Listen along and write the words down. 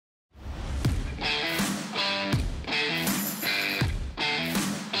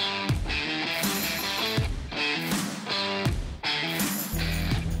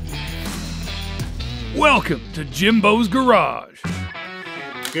Welcome to Jimbo's Garage.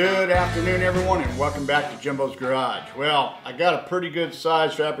 Good afternoon, everyone, and welcome back to Jimbo's Garage. Well, I got a pretty good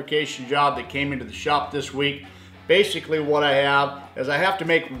size fabrication job that came into the shop this week. Basically what I have is I have to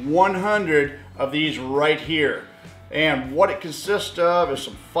make 100 of these right here. And what it consists of is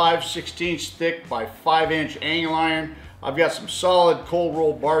some 5/16 thick by 5-inch angle iron. I've got some solid cold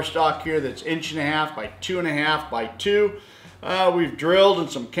roll bar stock here that's 1.5 by 2.5 by 2. We've drilled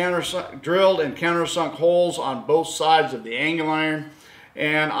and countersunk holes on both sides of the angle iron,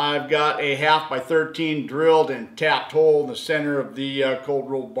 and I've got a 1/2 by 13 drilled and tapped hole in the center of the cold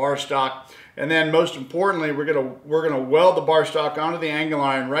rolled bar stock. And then most importantly, we're gonna weld the bar stock onto the angle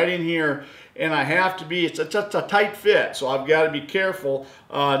iron right in here. And I have to be, it's a tight fit, so I've got to be careful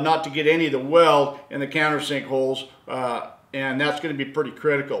not to get any of the weld in the countersink holes, and that's going to be pretty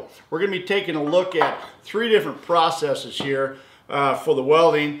critical. We're going to be taking a look at 3 different processes here for the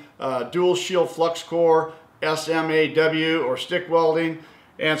welding: dual shield flux core, SMAW or stick welding,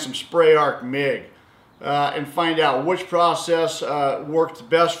 and some spray arc MIG. And find out which process worked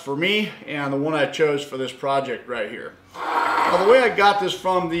best for me and the one I chose for this project right here. Now, the way I got this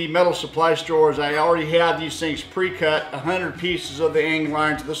from the metal supply store is I already had these things pre-cut, 100 pieces of the angle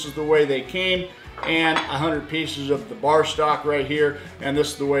irons. This is the way they came, and 100 pieces of the bar stock right here, and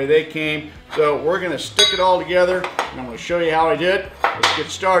this is the way they came. So we're going to stick it all together, and I'm going to show you how I did. Let's get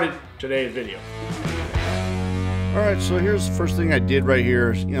started today's video. Alright, so here's the first thing I did right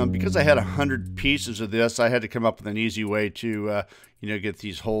here. Because I had 100 pieces of this, I had to come up with an easy way to get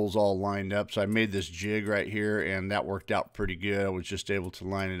these holes all lined up. So I made this jig right here, and that worked out pretty good. I was just able to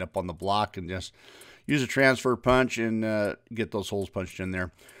line it up on the block and just use a transfer punch and get those holes punched in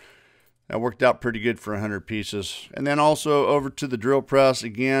there. That worked out pretty good for 100 pieces. And then also over to the drill press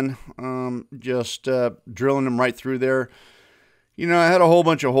again, just drilling them right through there. I had a whole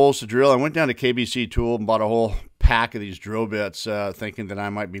bunch of holes to drill. I went down to KBC Tool and bought a whole pack of these drill bits, thinking that I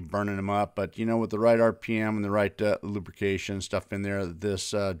might be burning them up. But with the right RPM and the right lubrication stuff in there,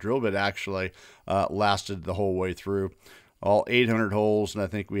 this drill bit actually lasted the whole way through. All 800 holes, and I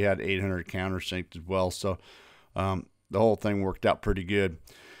think we had 800 countersinks as well. So the whole thing worked out pretty good.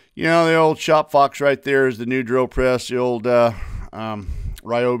 The old Shop Fox right there is the new drill press. The old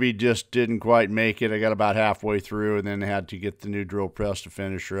Ryobi just didn't quite make it. I got about halfway through and then had to get the new drill press to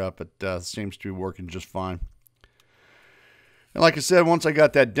finish her up. It seems to be working just fine. And like I said, once I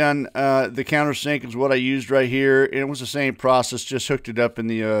got that done, the countersink is what I used right here. And it was the same process, just hooked it up in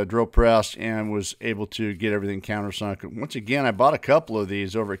the drill press and was able to get everything countersunk. Once again, I bought a couple of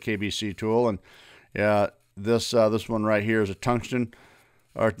these over at KBC Tool, and this one right here is a tungsten,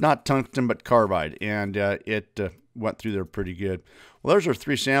 or not tungsten, but carbide, and it went through there pretty good. Well, there's our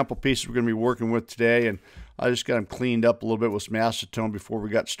 3 sample pieces we're going to be working with today, and I just got them cleaned up a little bit with some acetone before we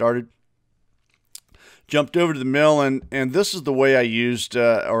got started. Jumped over to the mill, and this is the way I used,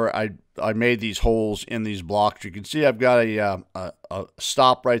 I made these holes in these blocks. You can see I've got a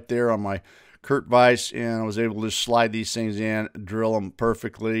stop right there on my Kurt vise, and I was able to just slide these things in, drill them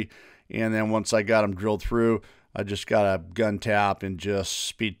perfectly, and then once I got them drilled through, I just got a gun tap and just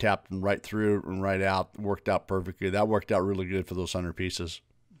speed tapped them right through and right out. It worked out perfectly. That worked out really good for those 100 pieces.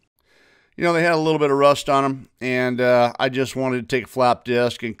 They had a little bit of rust on them, and I just wanted to take a flap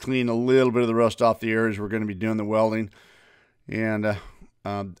disc and clean a little bit of the rust off the areas we're going to be doing the welding. And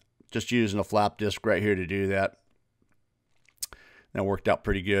just using a flap disc right here to do that. That worked out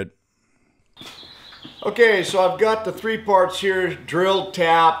pretty good. Okay, so I've got the 3 parts here: drilled,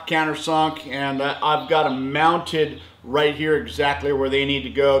 tapped, countersunk, and I've got them mounted right here exactly where they need to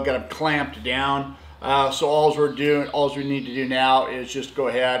go. Got them clamped down. So all we need to do now is just go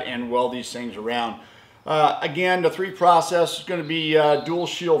ahead and weld these things around. Again, the 3 process is going to be dual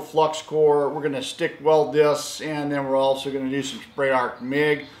shield flux core. We're going to stick weld this, and then we're also going to do some spray arc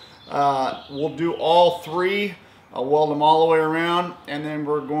MIG. We'll do all 3. I'll weld them all the way around, and then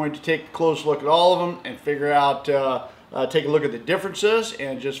we're going to take a close look at all of them and figure out, take a look at the differences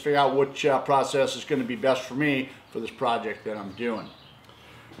and just figure out which process is going to be best for me for this project that I'm doing.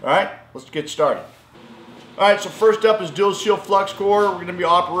 All right, let's get started. All right, so first up is dual shield flux core. We're going to be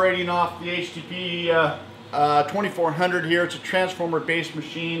operating off the HTP 2400 here. It's a transformer based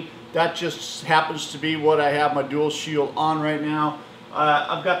machine. That just happens to be what I have my dual shield on right now.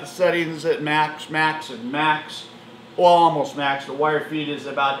 I've got the settings at max, and max. Well, almost max. The wire feed is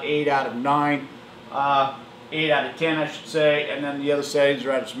about 8 out of 9, 8 out of 10 I should say, and then the other settings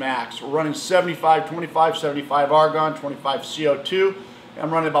are at its max. We're running 75, 25, 75 argon, 25 CO2, and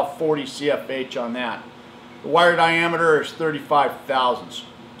I'm running about 40 CFH on that. The wire diameter is 35 thousandths.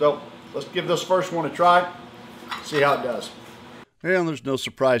 So let's give this first one a try, see how it does. And there's no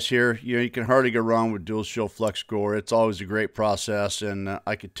surprise here. You know, you can hardly go wrong with dual sheild flux core. It's always a great process, and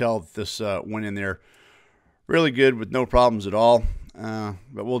I could tell that this went in there really good with no problems at all.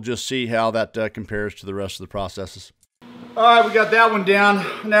 But we'll just see how that compares to the rest of the processes. All right, we got that one down.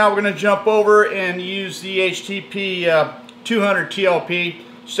 Now we're going to jump over and use the HTP 200 TLP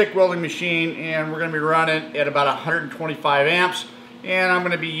stick welding machine, and we're going to be running at about 125 amps. And I'm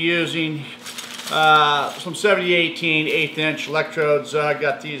going to be using some 7018 1/8 inch electrodes. I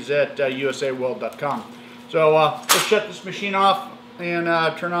got these at usaweld.com. So let's shut this machine off and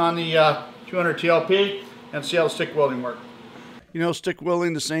turn on the 200 TLP and see how the stick welding works. You know, stick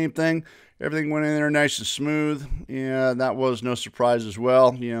welding, the same thing. Everything went in there nice and smooth. Yeah, that was no surprise as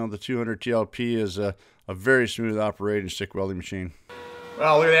well. You know, the 200 TLP is a very smooth operating stick welding machine.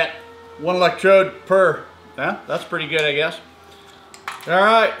 Well, look at that. One electrode per. Yeah, that's pretty good, I guess. All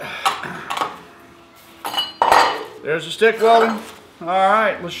right. There's the stick welding. All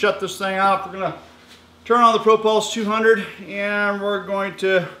right, let's shut this thing off. We're gonna turn on the ProPulse 200 and we're going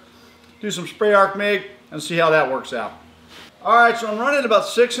to do some spray arc MIG and see how that works out. All right, so I'm running about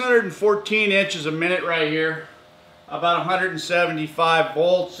 614 inches a minute right here, about 175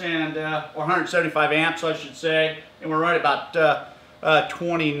 volts and or 175 amps, I should say, and we're running about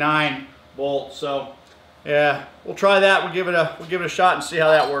 29 volts. So yeah, we'll try that. We'll give it a shot and see how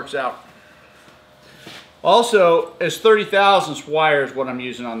that works out. Also, it's 30 thousandths wires what I'm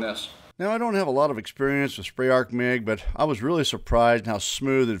using on this. Now, I don't have a lot of experience with spray arc MIG, but I was really surprised how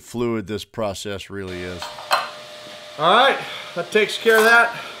smooth and fluid this process really is. All right, that takes care of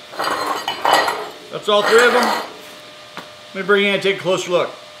that. That's all three of them. Let me bring you in and take a closer look.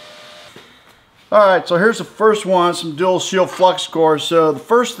 All right, so here's the first one, some dual sheild flux cores. So the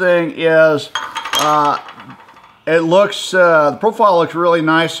first thing is, it looks, the profile looks really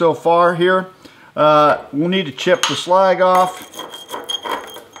nice so far here. We'll need to chip the slag off.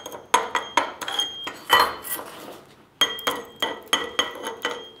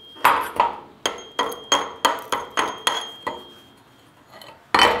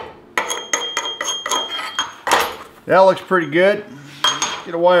 That looks pretty good.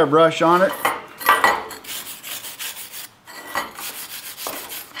 Get a wire brush on it.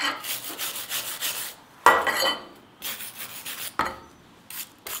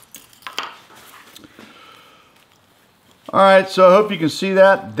 All right, so I hope you can see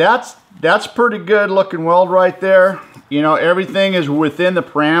that. That's pretty good looking weld right there. You know, everything is within the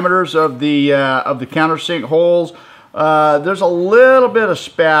parameters of the countersink holes. There's a little bit of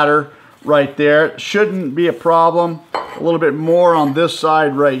spatter right there. Shouldn't be a problem. A little bit more on this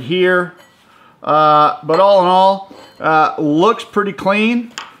side right here. But all in all, looks pretty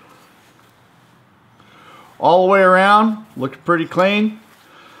clean. All the way around, looks pretty clean.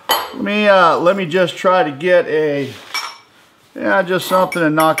 Let me just try to get a, just something to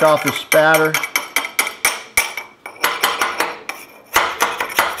knock off the spatter.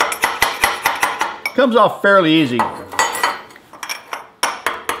 Comes off fairly easy.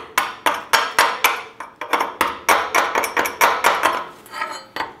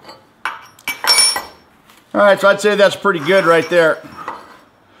 All right, so I'd say that's pretty good right there.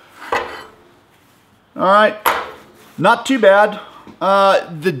 All right, not too bad.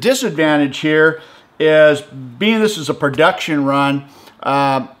 The disadvantage here is, being this is a production run,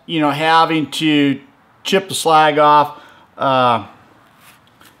 you know, having to chip the slag off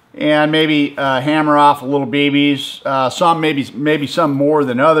and maybe hammer off little babies. Some maybe some more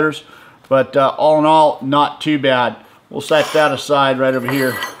than others, but all in all, not too bad. We'll set that aside right over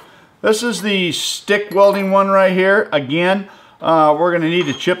here. This is the stick welding one right here. Again, we're going to need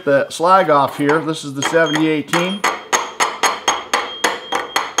to chip the slag off here. This is the 7018.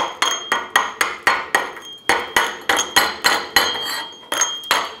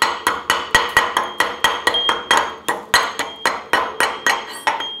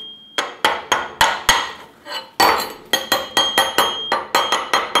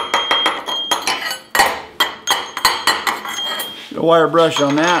 Get a wire brush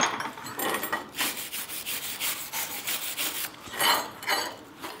on that.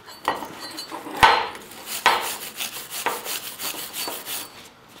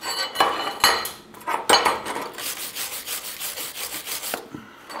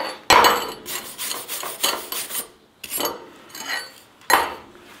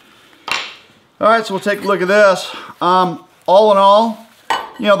 All right, so we'll take a look at this. All in all,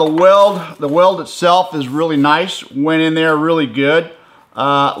 you know, the weld itself is really nice. Went in there really good.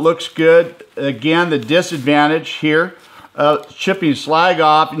 Looks good. Again, the disadvantage here, chipping slag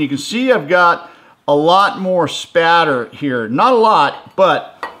off, and you can see I've got a lot more spatter here. Not a lot,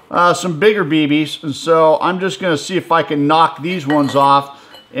 but some bigger BBs, and so I'm just going to see if I can knock these ones off,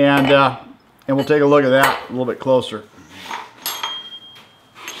 and we'll take a look at that a little bit closer.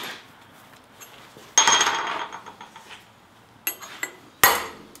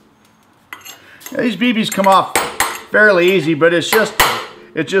 Now, these BBs come off fairly easy, but it's just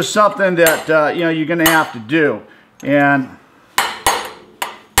something that you know, you're going to have to do, and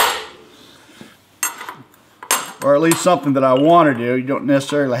or at least something that I want to do. You don't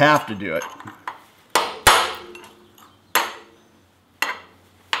necessarily have to do it.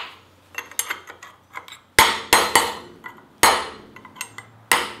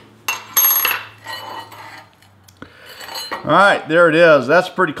 Alright, there it is. That's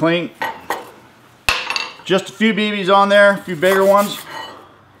pretty clean. Just a few BBs on there, a few bigger ones.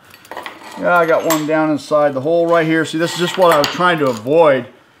 Yeah, I got one down inside the hole right here. See, this is just what I was trying to avoid.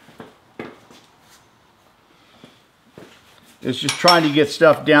 It's just trying to get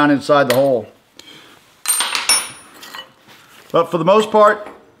stuff down inside the hole. But for the most part,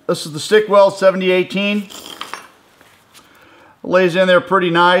 this is the stick weld 7018. Lays in there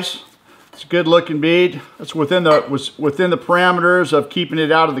pretty nice. It's a good looking bead. It's within the parameters of keeping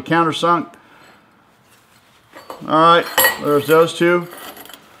it out of the countersunk. Alright, there's those two.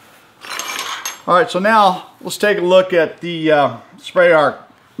 Alright, so now let's take a look at the spray arc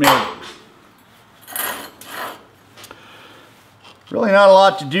MIG. Really not a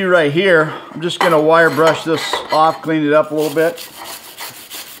lot to do right here. I'm just going to wire brush this off, clean it up a little bit.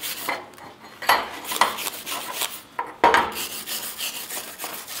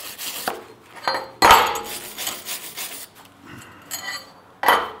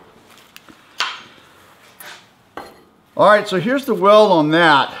 Alright, so here's the weld on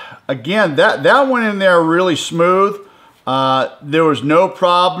that. Again, that went in there really smooth. There was no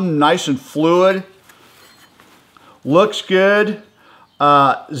problem, nice and fluid. Looks good.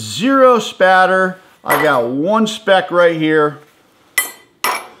 Zero spatter. I got one speck right here.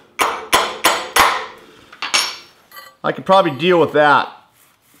 I could probably deal with that.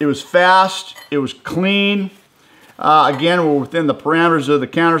 It was fast. It was clean. Again, we're within the parameters of the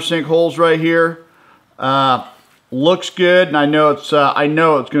countersink holes right here. Looks good, and I know it's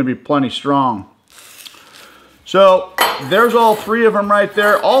going to be plenty strong. So there's all three of them right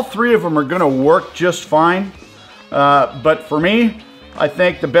there. All three of them are going to work just fine. But for me, I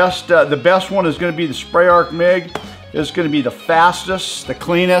think the best one is going to be the spray arc MIG. It's going to be the fastest, the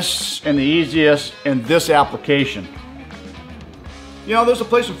cleanest, and the easiest in this application. You know, there's a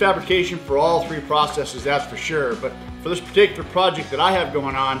place in fabrication for all three processes, that's for sure. But for this particular project that I have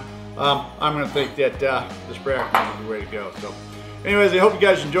going on, I'm going to think that the spray arc MIG is the way to go. So, anyways, I hope you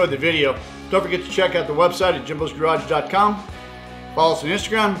guys enjoyed the video. Don't forget to check out the website at jimbosgarage.com. Follow us on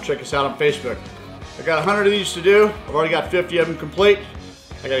Instagram. Check us out on Facebook. I got 100 of these to do. I've already got 50 of them complete.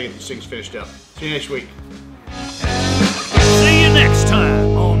 I gotta get these things finished up. See you next week. See you next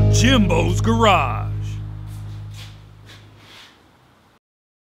time on Jimbo's Garage.